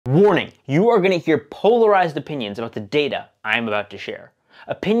Warning, you are going to hear polarized opinions about the data I am about to share.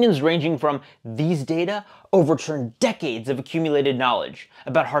 Opinions ranging from these data overturn decades of accumulated knowledge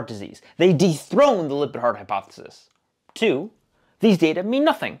about heart disease. They dethrone the lipid heart hypothesis. To these data mean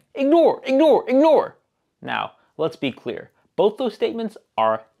nothing. Ignore, ignore, ignore. Now, let's be clear. Both those statements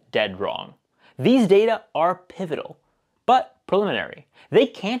are dead wrong. These data are pivotal, but preliminary. They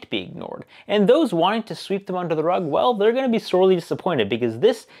can't be ignored, and those wanting to sweep them under the rug, well, they're going to be sorely disappointed because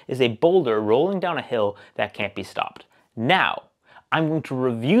this is a boulder rolling down a hill that can't be stopped. Now, I'm going to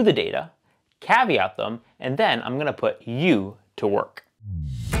review the data, caveat them, and then I'm going to put you to work.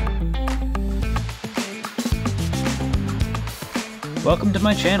 Welcome to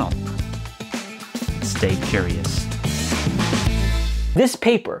my channel. Stay curious. This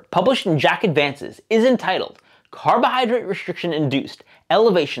paper, published in JACC Advances, is entitled Carbohydrate Restriction-Induced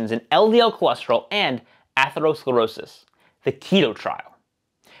Elevations in LDL Cholesterol and Atherosclerosis, the Keto Trial.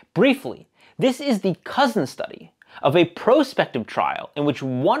 Briefly, this is the cousin study of a prospective trial in which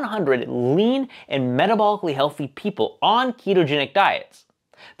 100 lean and metabolically healthy people on ketogenic diets,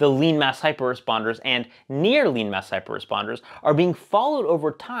 the lean mass hyperresponders and near lean mass hyperresponders, are being followed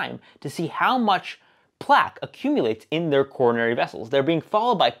over time to see how much plaque accumulates in their coronary vessels. They're being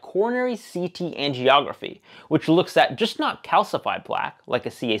followed by coronary CT angiography, which looks at just not calcified plaque, like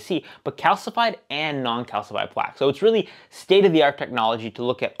a CAC, but calcified and non-calcified plaque. So it's really state-of-the-art technology to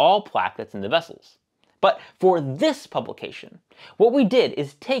look at all plaque that's in the vessels. But for this publication, what we did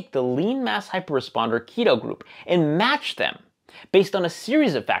is take the lean mass hyperresponder keto group and match them based on a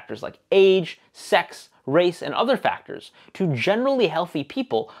series of factors like age, sex, race, and other factors to generally healthy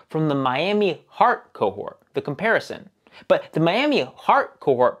people from the Miami Heart cohort, the comparison. But the Miami Heart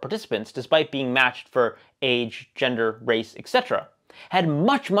cohort participants, despite being matched for age, gender, race, etc., had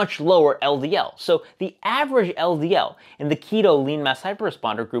much, much lower LDL. So the average LDL in the keto lean mass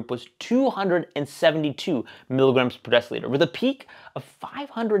hyperresponder group was 272 milligrams per deciliter, with a peak of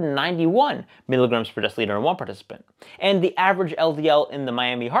 591 milligrams per deciliter in one participant. And the average LDL in the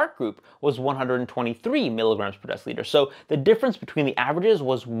Miami Heart group was 123 milligrams per deciliter. So the difference between the averages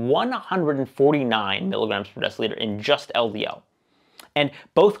was 149 milligrams per deciliter in just LDL. And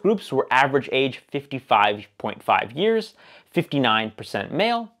both groups were average age 55.5 years, 59%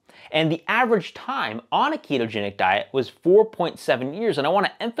 male, and the average time on a ketogenic diet was 4.7 years. And I want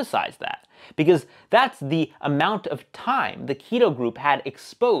to emphasize that because that's the amount of time the keto group had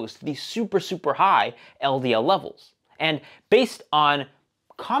exposed to these super, super high LDL levels. And based on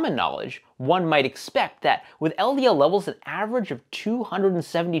common knowledge, one might expect that with LDL levels an average of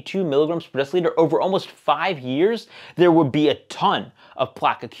 272 milligrams per deciliter over almost 5 years, there would be a ton of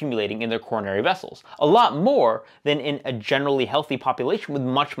plaque accumulating in their coronary vessels. A lot more than in a generally healthy population with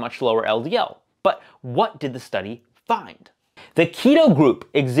much, much lower LDL. But what did the study find? The keto group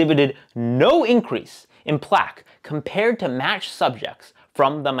exhibited no increase in plaque compared to matched subjects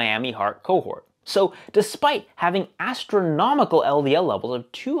from the Miami Heart cohort. So despite having astronomical LDL levels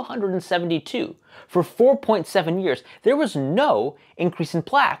of 272 for 4.7 years, there was no increase in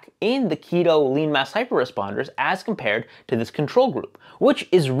plaque in the keto lean mass hyperresponders as compared to this control group, which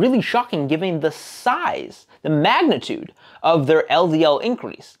is really shocking given the size, the magnitude of their LDL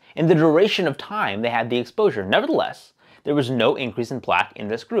increase and the duration of time they had the exposure. Nevertheless, there was no increase in plaque in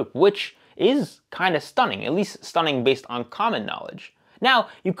this group, which is kind of stunning, at least stunning based on common knowledge. Now,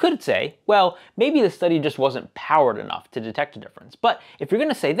 you could say, well, maybe the study just wasn't powered enough to detect a difference. But if you're going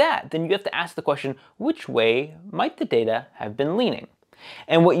to say that, then you have to ask the question, which way might the data have been leaning?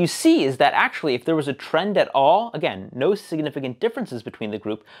 And what you see is that actually, if there was a trend at all, again, no significant differences between the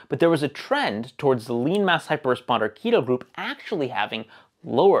group, but there was a trend towards the lean mass hyperresponder keto group actually having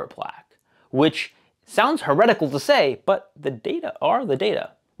lower plaque, which sounds heretical to say, but the data are the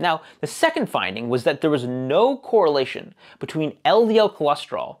data. Now, the second finding was that there was no correlation between LDL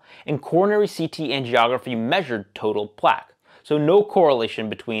cholesterol and coronary CT angiography measured total plaque. So no correlation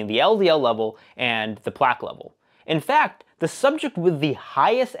between the LDL level and the plaque level. In fact, the subject with the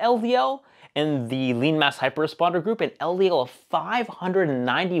highest LDL in the lean mass hyperresponder group, an LDL of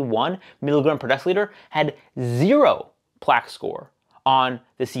 591 milligram per deciliter, had 0 plaque score on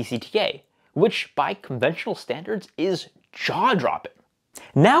the CCTA, which by conventional standards is jaw-dropping.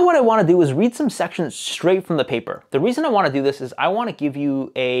 Now what I want to do is read some sections straight from the paper. The reason I want to do this is I want to give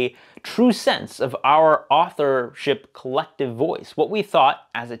you a true sense of our authorship collective voice, what we thought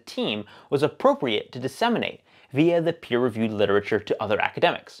as a team was appropriate to disseminate via the peer-reviewed literature to other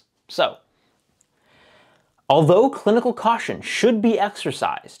academics. So, although clinical caution should be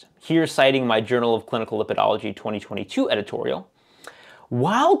exercised, here citing my Journal of Clinical Lipidology 2022 editorial,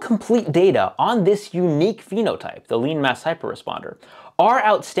 while complete data on this unique phenotype, the lean mass hyperresponder, are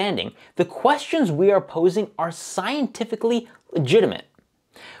outstanding, the questions we are posing are scientifically legitimate.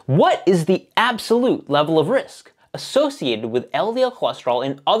 What is the absolute level of risk associated with LDL cholesterol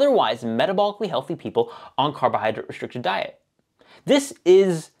in otherwise metabolically healthy people on carbohydrate-restricted diet? This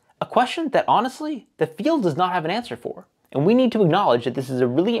is a question that honestly, the field does not have an answer for. And we need to acknowledge that this is a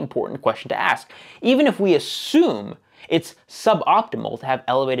really important question to ask. Even if we assume it's suboptimal to have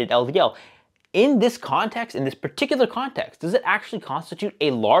elevated LDL, in this context, in this particular context, does it actually constitute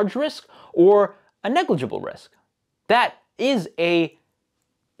a large risk or a negligible risk? That is a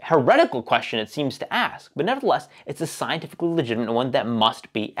heretical question it seems to ask, but nevertheless, it's a scientifically legitimate one that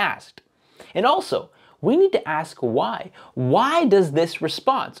must be asked. And also, we need to ask why. Why does this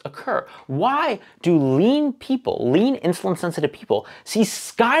response occur? Why do lean people, lean insulin-sensitive people, see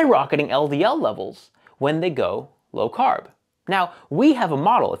skyrocketing LDL levels when they go low carb? Now, we have a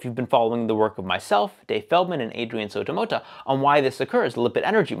model, if you've been following the work of myself, Dave Feldman, and Adrian Sotomota, on why this occurs, the lipid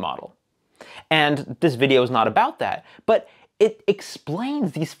energy model. And this video is not about that, but it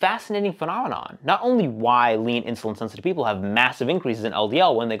explains these fascinating phenomenon. Not only why lean insulin-sensitive people have massive increases in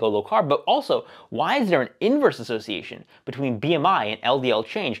LDL when they go low carb, but also why is there an inverse association between BMI and LDL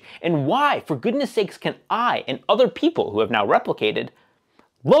change, and why, for goodness sakes, can I and other people who have now replicated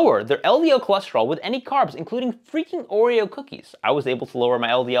lower their LDL cholesterol with any carbs, including freaking Oreo cookies. I was able to lower my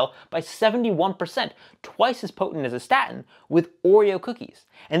LDL by 71%, twice as potent as a statin, with Oreo cookies.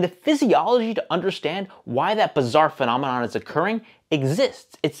 And the physiology to understand why that bizarre phenomenon is occurring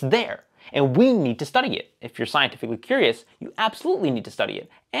exists. It's there. And we need to study it. If you're scientifically curious, you absolutely need to study it.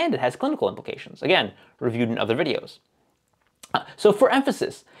 And it has clinical implications. Again, reviewed in other videos. So for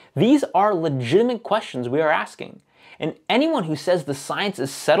emphasis, these are legitimate questions we are asking. And anyone who says the science is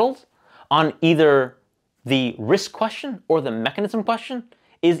settled on either the risk question or the mechanism question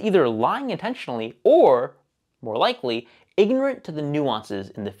is either lying intentionally or, more likely, ignorant to the nuances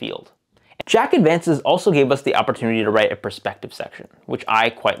in the field. Jack Advances also gave us the opportunity to write a perspective section, which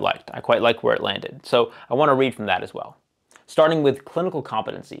I quite liked. I quite like where it landed. So I want to read from that as well. Starting with clinical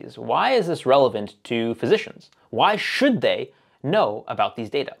competencies. Why is this relevant to physicians? Why should they know about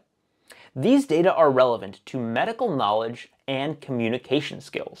these data? These data are relevant to medical knowledge and communication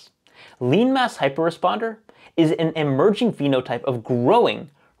skills. Lean mass hyperresponder is an emerging phenotype of growing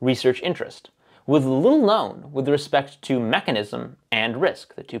research interest, with little known with respect to mechanism and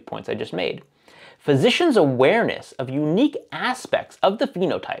risk, the 2 points I just made. Physicians' awareness of unique aspects of the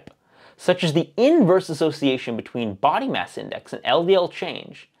phenotype, such as the inverse association between body mass index and LDL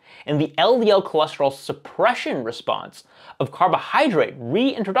change, and the LDL cholesterol suppression response of carbohydrate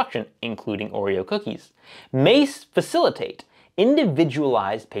reintroduction, including Oreo cookies, may facilitate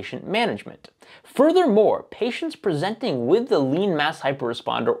individualized patient management. Furthermore, patients presenting with the lean mass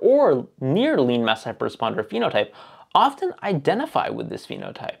hyperresponder or near lean mass hyperresponder phenotype often identify with this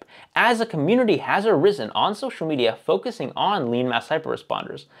phenotype, as a community has arisen on social media focusing on lean mass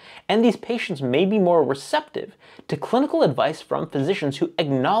hyperresponders, and these patients may be more receptive to clinical advice from physicians who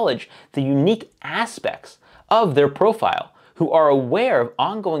acknowledge the unique aspects of their profile, who are aware of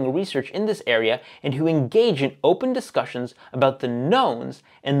ongoing research in this area, and who engage in open discussions about the knowns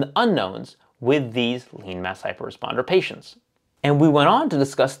and the unknowns with these lean mass hyperresponder patients. And we went on to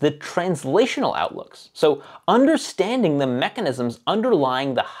discuss the translational outlooks. So understanding the mechanisms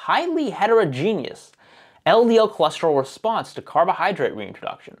underlying the highly heterogeneous LDL cholesterol response to carbohydrate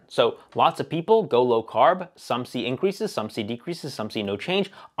reintroduction. So lots of people go low carb, some see increases, some see decreases, some see no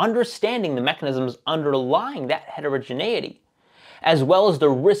change. Understanding the mechanisms underlying that heterogeneity, as well as the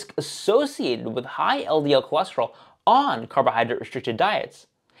risk associated with high LDL cholesterol on carbohydrate-restricted diets.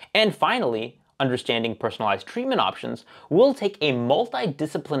 And finally, understanding personalized treatment options will take a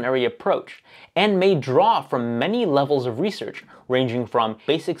multidisciplinary approach and may draw from many levels of research, ranging from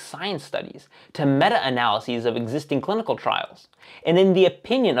basic science studies to meta-analyses of existing clinical trials. And in the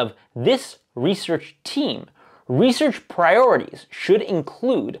opinion of this research team, research priorities should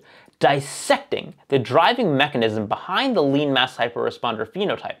include dissecting the driving mechanism behind the lean mass hyperresponder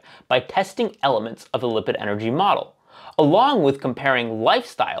phenotype by testing elements of the lipid energy model, along with comparing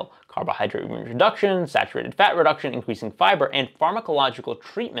lifestyle, carbohydrate reduction, saturated fat reduction, increasing fiber, and pharmacological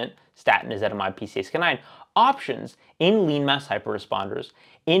treatment, statin, ezetimibe, PCSK9, options in lean mass hyperresponders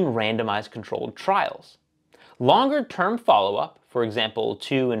in randomized controlled trials. Longer-term follow-up, for example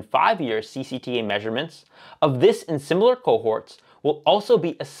 2- and 5-year CCTA measurements of this in similar cohorts, will also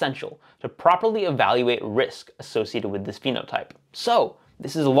be essential to properly evaluate risk associated with this phenotype. So,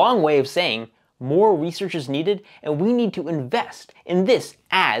 this is a long way of saying more research is needed, and we need to invest in this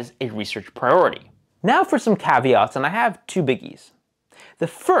as a research priority. Now for some caveats, and I have 2 biggies. The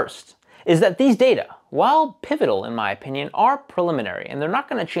first is that these data, while pivotal in my opinion, are preliminary and they're not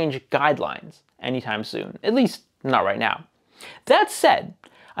going to change guidelines anytime soon, at least not right now. That said,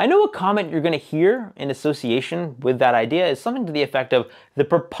 I know a comment you're going to hear in association with that idea is something to the effect of the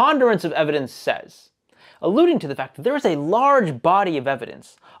preponderance of evidence says, alluding to the fact that there is a large body of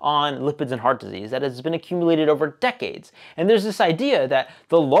evidence on lipids and heart disease that has been accumulated over decades. And there's this idea that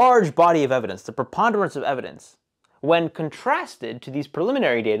the large body of evidence, the preponderance of evidence, when contrasted to these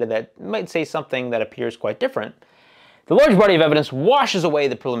preliminary data that might say something that appears quite different, the large body of evidence washes away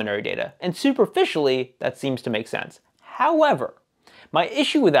the preliminary data, and superficially, that seems to make sense. However, my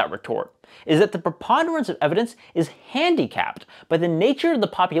issue with that retort is that the preponderance of evidence is handicapped by the nature of the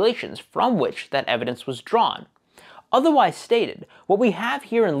populations from which that evidence was drawn. Otherwise stated, what we have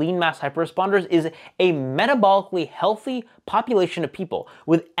here in lean mass hyperresponders is a metabolically healthy population of people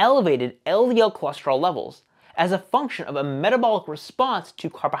with elevated LDL cholesterol levels as a function of a metabolic response to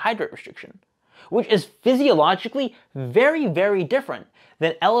carbohydrate restriction, which is physiologically very, very different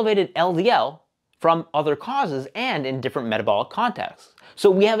than elevated LDL from other causes and in different metabolic contexts. So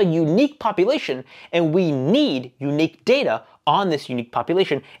we have a unique population and we need unique data on this unique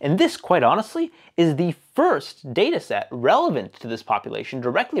population. And this, quite honestly, is the first data set relevant to this population,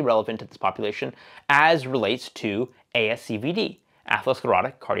 directly relevant to this population, as relates to ASCVD,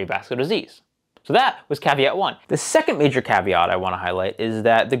 atherosclerotic cardiovascular disease. So that was caveat one. The second major caveat I want to highlight is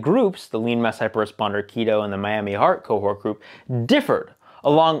that the groups, the lean mass hyperresponder keto and the Miami heart cohort group, differed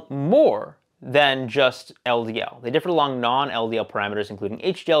along more than just LDL. They differed along non-LDL parameters including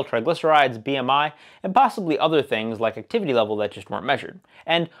HDL, triglycerides, BMI, and possibly other things like activity level that just weren't measured.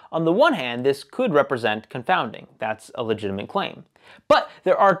 And on the one hand, this could represent confounding. That's a legitimate claim. But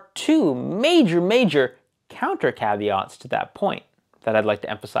there are two major counter caveats to that point that I'd like to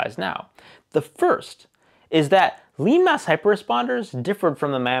emphasize now. The first is that lean mass hyperresponders differed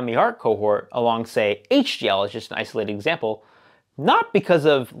from the Miami heart cohort along, say, HDL as just an isolated example, not because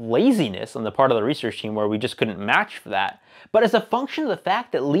of laziness on the part of the research team where we just couldn't match for that, but as a function of the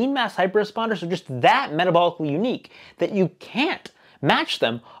fact that lean mass hyperresponders are just that metabolically unique that you can't match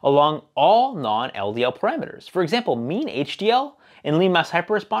them along all non-LDL parameters. For example, mean HDL in lean mass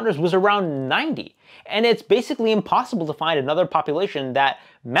hyperresponders was around 90, and it's basically impossible to find another population that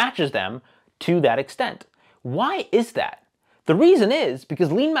matches them to that extent. Why is that? The reason is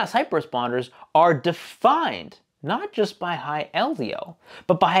because lean mass hyperresponders are defined not just by high LDL,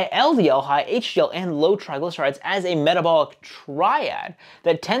 but by high LDL, high HDL, and low triglycerides as a metabolic triad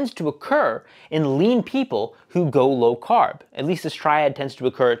that tends to occur in lean people who go low carb. At least this triad tends to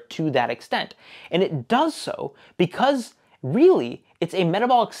occur to that extent. And it does so because really it's a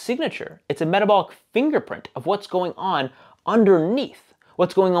metabolic signature. It's a metabolic fingerprint of what's going on underneath.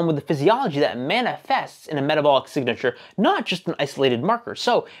 What's going on with the physiology that manifests in a metabolic signature, not just an isolated marker.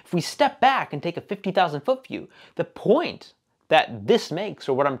 So if we step back and take a 50,000 foot view, the point that this makes,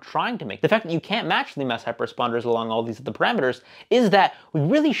 or what I'm trying to make, the fact that you can't match lean mass hyperresponders along all these other parameters, is that we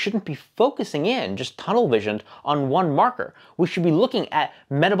really shouldn't be focusing in, just tunnel visioned, on one marker. We should be looking at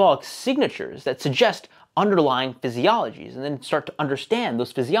metabolic signatures that suggest underlying physiologies and then start to understand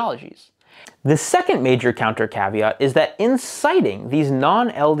those physiologies. The second major counter caveat is that in citing these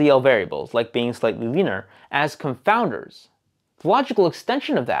non-LDL variables, like being slightly leaner, as confounders, the logical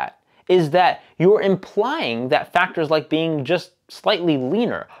extension of that is that you're implying that factors like being just slightly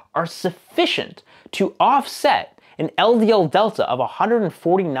leaner are sufficient to offset an LDL delta of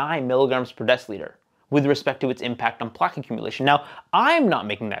 149 milligrams per deciliter with respect to its impact on plaque accumulation. Now, I'm not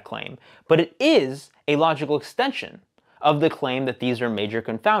making that claim, but it is a logical extension of the claim that these are major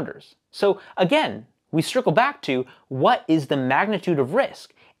confounders. So again, we circle back to what is the magnitude of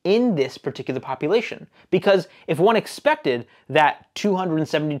risk in this particular population? Because if one expected that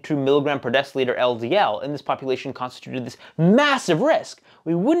 272 milligram per deciliter LDL in this population constituted this massive risk,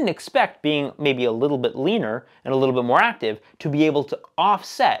 we wouldn't expect being maybe a little bit leaner and a little bit more active to be able to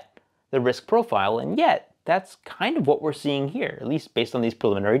offset the risk profile, and yet that's kind of what we're seeing here, at least based on these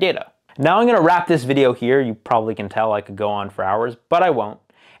preliminary data. Now I'm going to wrap this video here. You probably can tell I could go on for hours, but I won't,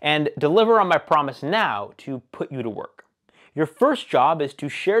 and deliver on my promise now to put you to work. Your first job is to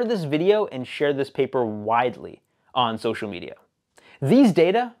share this video and share this paper widely on social media. These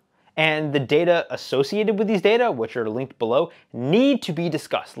data and the data associated with these data, which are linked below, need to be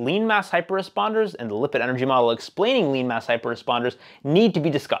discussed. Lean mass hyperresponders and the lipid energy model explaining lean mass hyperresponders need to be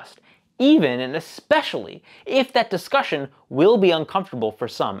discussed, even and especially if that discussion will be uncomfortable for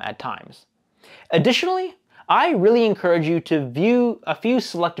some at times. Additionally, I really encourage you to view a few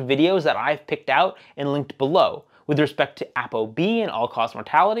select videos that I've picked out and linked below, with respect to ApoB and all-cause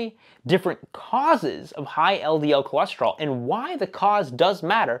mortality, different causes of high LDL cholesterol, and why the cause does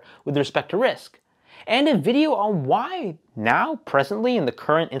matter with respect to risk, and a video on why now, presently in the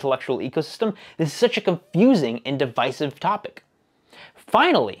current intellectual ecosystem, this is such a confusing and divisive topic.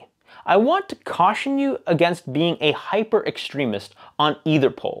 Finally, I want to caution you against being a hyper-extremist on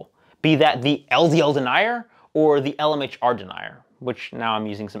either pole, be that the LDL denier or the LMHR denier, which now I'm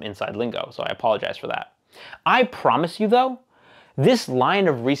using some inside lingo, so I apologize for that. I promise you though, this line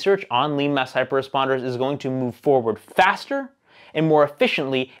of research on lean mass hyperresponders is going to move forward faster and more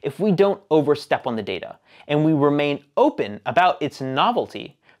efficiently if we don't overstep on the data, and we remain open about its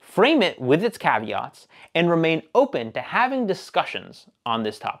novelty, frame it with its caveats, and remain open to having discussions on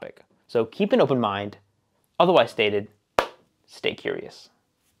this topic. So keep an open mind. Otherwise stated, stay curious.